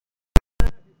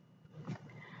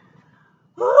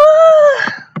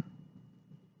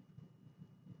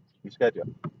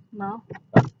No.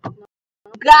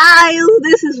 Guys,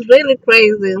 this is really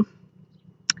crazy.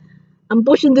 I'm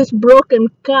pushing this broken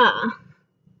car.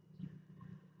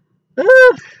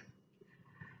 Ah,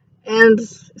 and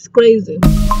it's crazy.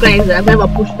 Crazy. I've never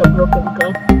pushed a broken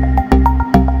car.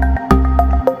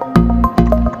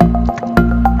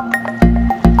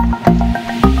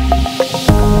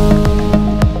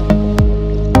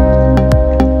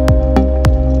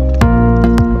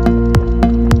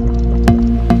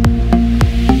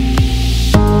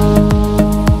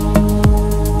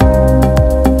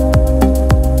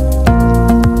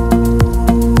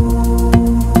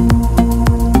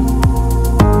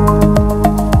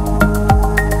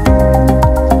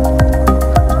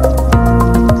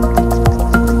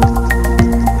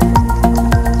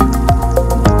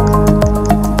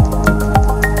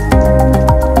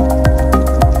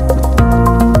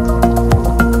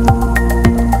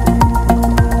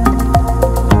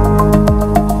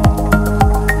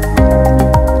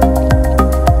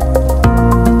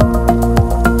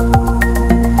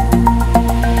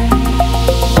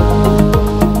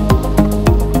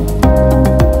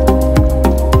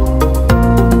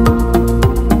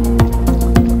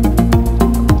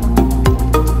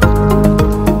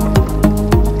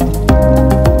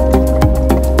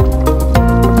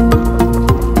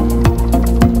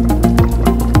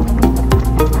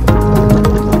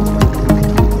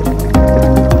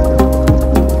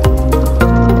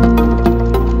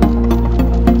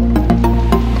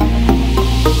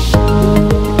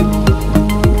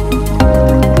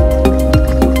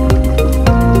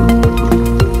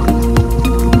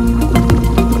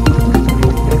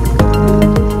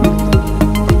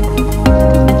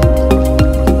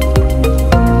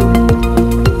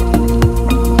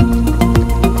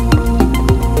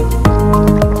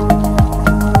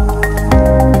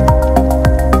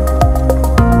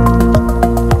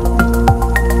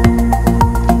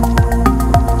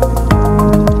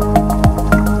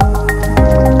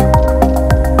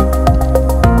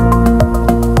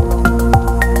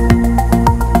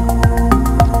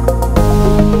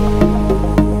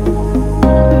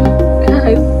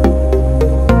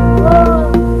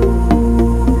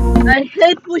 I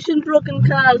hate pushing broken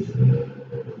cars.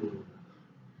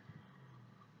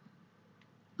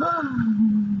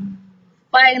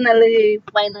 Finally,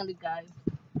 guys.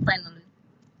 Finally.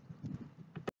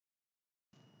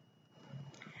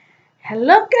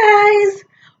 Hello, guys.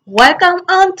 Welcome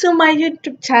on to my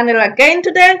YouTube channel again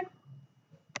today.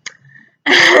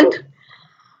 And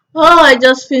I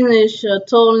just finished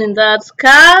towing that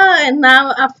car, and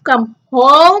now I've come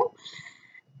home.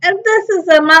 And this is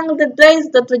among the days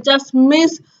that I just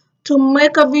missed to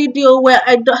make a video where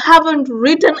I haven't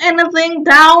written anything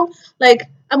down. Like,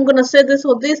 I'm gonna say this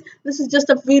or this. This is just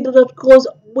a video that goes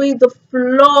with the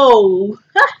flow.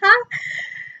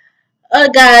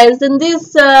 Guys, in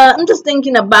this, I'm just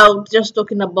thinking about just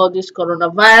talking about this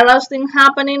coronavirus thing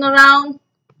happening around.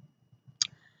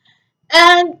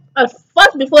 And at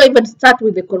first, before I even start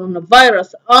with the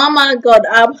coronavirus, oh my God,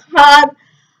 I've had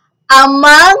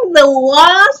among the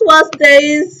worst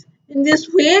days in this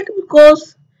week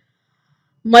because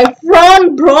my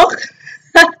phone broke.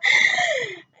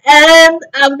 And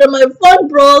after my phone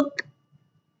broke,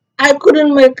 I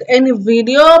couldn't make any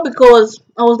video because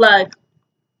I was like,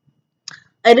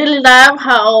 I really love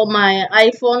how my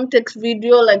iPhone takes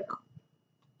video. Like,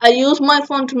 I use my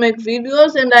phone to make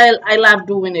videos, and I love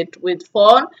doing it with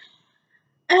phone.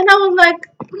 And I was like,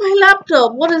 my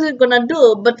laptop, what is it gonna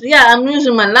do? But yeah, I'm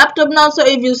using my laptop now, so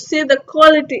if you see the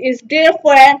quality is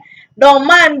different, don't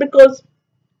mind, because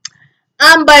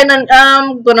I'm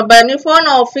gonna buy a new phone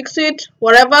or fix it,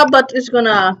 whatever, but it's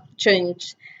gonna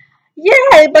change.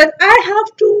 Yeah, but I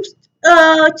have to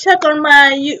check on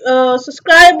my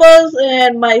subscribers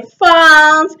and my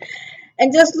fans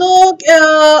and just look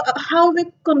how they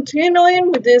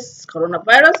continuing with this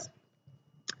coronavirus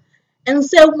and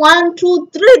say 1, 2,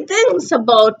 3 things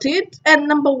about it. And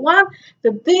number one,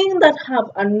 the thing that have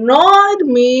annoyed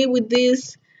me with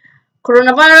this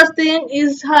coronavirus thing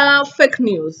is fake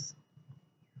news.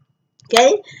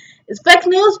 Okay, it's fake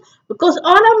news because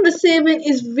all I'm receiving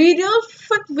is videos,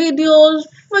 fake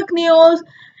news,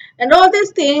 and all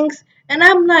these things. And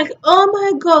I'm like, oh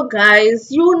my God, guys,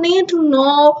 you need to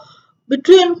know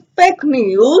between fake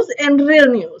news and real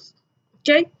news.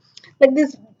 Okay, like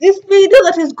this video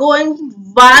that is going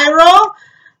viral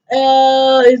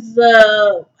is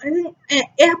I think an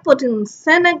airport in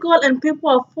Senegal, and people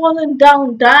are falling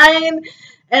down dying,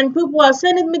 and people are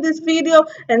sending me this video,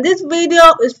 and this video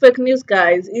is fake news,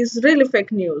 guys. It's really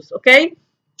fake news. Okay,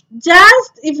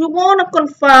 just if you want to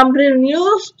confirm real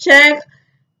news, check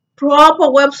proper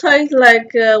websites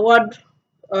like what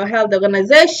Health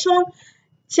Organization,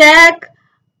 check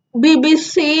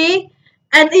BBC.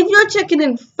 And if you're checking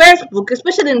in Facebook,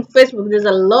 especially in Facebook, there's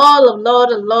a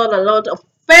lot of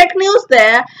fake news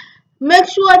there. Make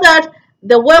sure that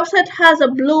the website has a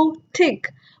blue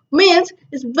tick. Means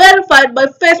it's verified by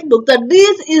Facebook that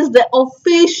this is the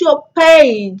official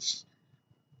page.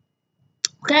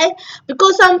 Okay,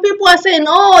 because some people are saying,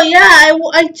 oh yeah,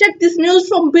 I checked this news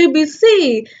from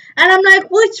BBC, and I'm like,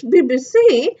 which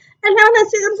BBC? And I'm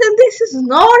saying this is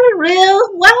not a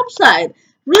real website,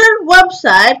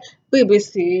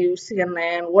 BBC,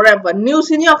 CNN, whatever news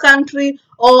in your country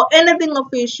or anything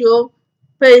official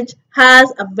page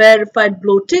has a verified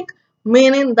blue tick,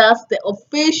 meaning that's the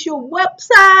official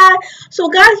website. So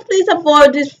guys, please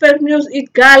avoid this fake news.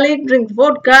 Eat garlic, drink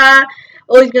vodka,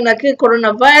 or it's gonna kill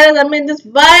coronavirus. I mean, this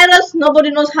virus,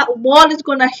 nobody knows how what it's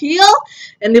gonna heal,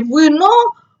 and if we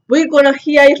know, we're gonna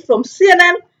hear it from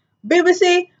CNN,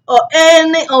 BBC, or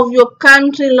any of your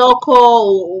country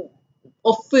local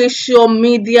official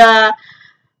media,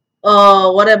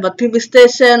 whatever TV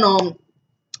station or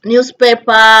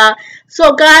newspaper.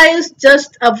 So guys,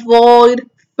 just avoid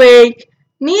fake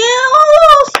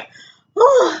news.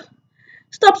 Oh,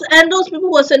 stop. And those people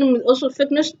who are sending me also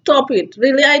fake news, stop it.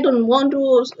 Really, I don't want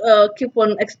to keep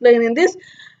on explaining this,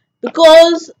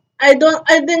 because I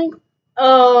think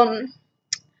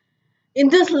in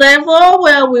this level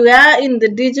where we are in the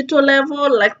digital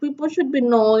level, like, people should be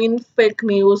knowing fake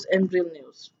news and real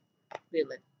news,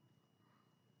 really.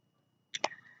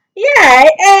 Yeah,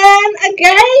 and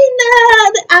again,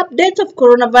 the update of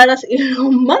coronavirus in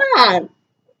Oman.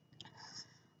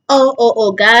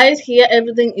 Oh, guys, here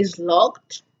everything is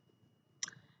locked,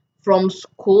 from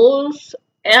schools,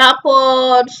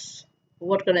 airports.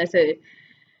 What can I say?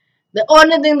 The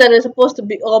only thing that is supposed to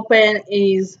be open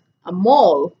is a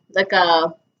mall, like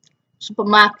a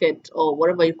supermarket or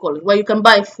whatever you call it, where you can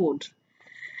buy food.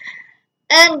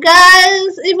 And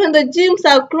guys, even the gyms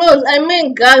are closed. I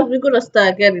mean, guys, we're gonna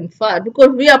start getting fat because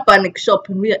we are panic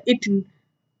shopping. We are eating,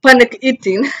 panic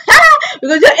eating.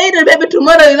 Because you're eating, maybe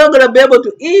tomorrow you're not gonna be able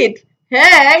to eat.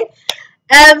 Hey,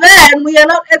 and then we are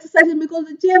not exercising because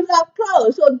the gyms are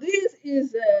closed. So this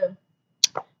is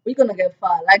we're gonna get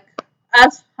fat. Like,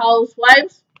 as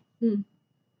housewives.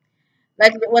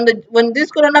 Like, when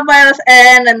this coronavirus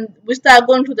end and we start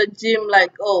going to the gym,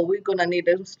 like, oh, we're gonna need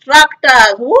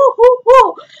instructors,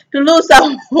 to lose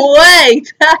some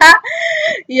weight.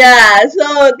 Yeah,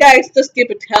 so guys, just keep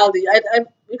it healthy.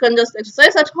 You can just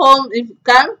exercise at home if you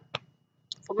can.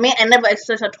 For me, I never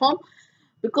exercise at home,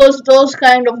 because those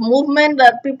kind of movement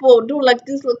that people do, like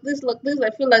this, I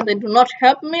feel like they do not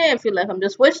help me. I feel like I'm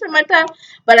just wasting my time,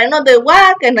 but I know they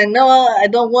work, and I know I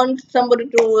don't want somebody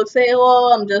to say,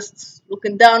 oh, I'm just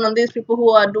looking down on these people who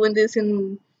are doing this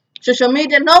in social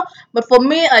media. No, but for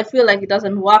me, I feel like it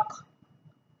doesn't work,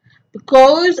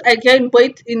 because I gain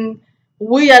weight in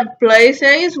weird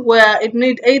places where it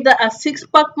needs either a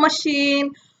six-pack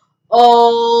machine,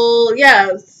 or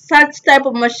yeah, such type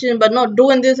of machine, but not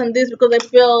doing this and this, because I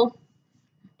feel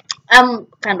I'm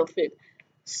kind of fit.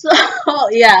 So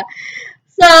yeah,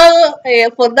 so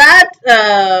for that,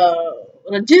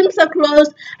 the gyms are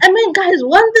closed. I mean, guys,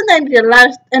 one thing I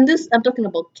realized, and this, I'm talking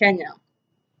about Kenya,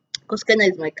 because Kenya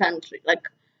is my country. Like,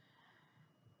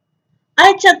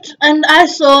 I checked and I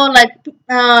saw, like,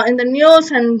 in the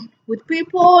news and with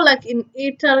people, like in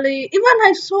Italy, even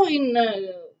I saw in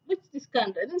which this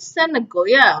country, in Senegal,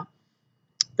 yeah,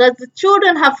 that the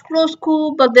children have closed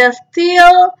school, but they're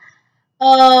still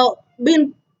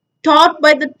being taught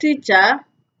by the teacher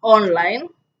online.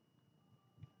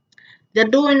 They're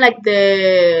doing like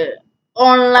the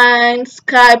online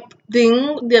Skype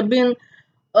thing. They're being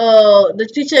the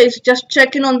teacher is just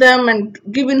checking on them and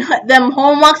giving them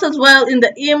homeworks as well in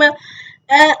the email.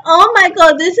 And oh my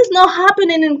God, this is not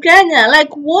happening in Kenya.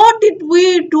 Like, what did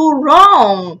we do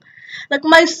wrong? Like,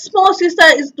 my small sister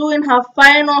is doing her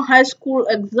final high school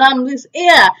exam this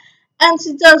year, and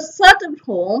she just sat at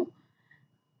home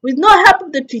with no help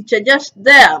of the teacher, just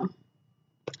there.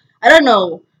 I don't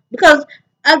know, because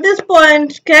at this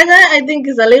point, Kenya, I think,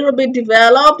 is a little bit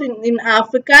developed in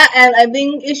Africa, and I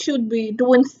think it should be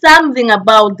doing something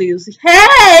about this.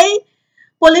 Hey,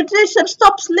 politicians,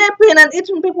 stop sleeping and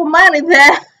eating people money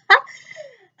there.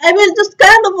 I will just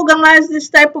kind of organize this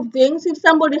type of things. If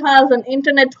somebody has an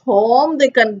internet home,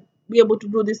 they can be able to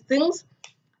do these things.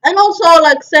 And also,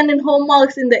 like, sending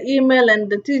homeworks in the email and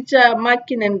the teacher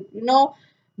marking and,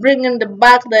 bringing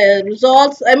back the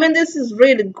results. I mean, this is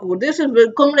really good. This is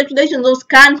really, congratulations those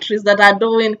countries that are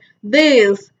doing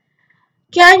this.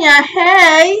 Kenya,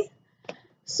 hey.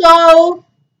 So,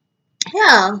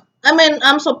 yeah. I mean,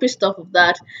 I'm so pissed off of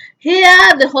that.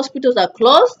 Here, the hospitals are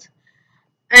closed.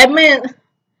 I mean,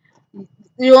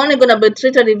 you're only gonna be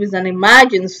treated if it's an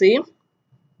emergency.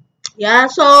 Yeah,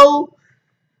 so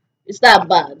it's that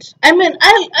bad. I mean,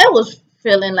 I was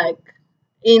feeling like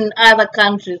in other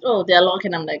countries, oh, they're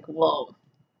locking. I'm like, whoa,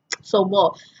 so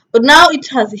whoa. But now it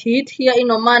has hit here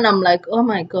in Oman. I'm like, oh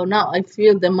my god, now I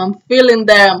feel them. I'm feeling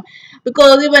them.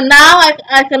 Because even now,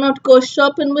 I cannot go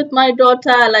shopping with my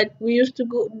daughter like we used to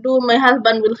go, do. My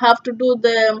husband will have to do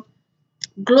the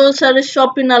grocery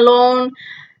shopping alone.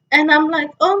 And I'm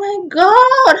like, oh my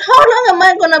god, how long am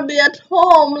I gonna be at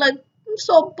home? Like, I'm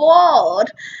so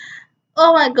bored.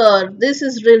 Oh my god, this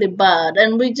is really bad.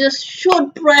 And we just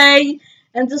should pray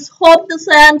and just hope the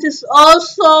scientists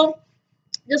also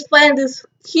just find this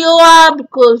cure,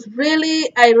 because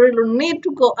really, I really need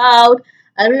to go out.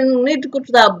 I really need to go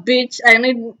to the beach. I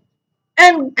need.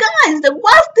 And guys, the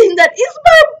worst thing that is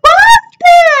my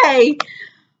birthday.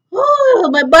 Oh,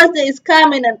 my birthday is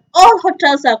coming, and all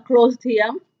hotels are closed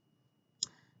here.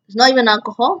 There's not even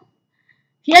alcohol.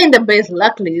 Here in the base,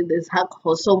 luckily, there's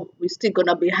alcohol, so we're still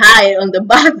gonna be high on the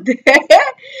birthday.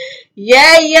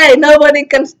 Yeah, yeah, nobody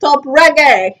can stop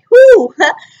reggae. Woo!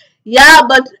 Yeah,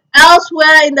 but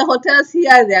elsewhere in the hotels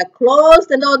here, they are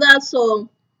closed and all that, so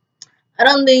I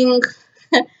don't think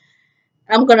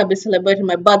I'm gonna be celebrating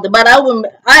my birthday. But I will.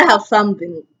 I have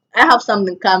something. I have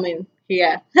something coming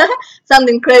here.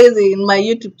 Something crazy in my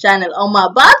YouTube channel on my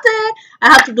birthday.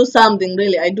 I have to do something.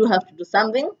 Really, I do have to do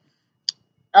something.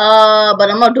 But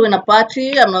I'm not doing a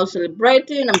party. I'm not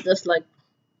celebrating. I'm just like,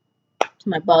 it's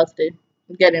my birthday.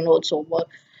 I'm getting old, so what?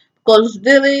 Because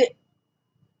really,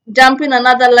 jumping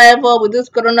another level with this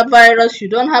coronavirus. You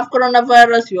don't have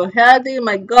coronavirus. You're healthy.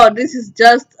 My God, this is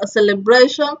just a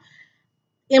celebration.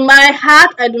 In my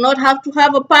heart, I do not have to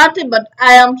have a party, but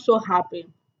I am so happy.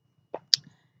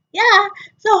 Yeah,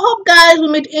 so hope guys we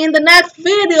meet in the next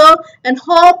video, and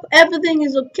hope everything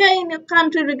is okay in your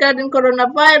country regarding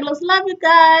coronavirus. Love you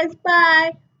guys.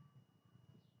 Bye.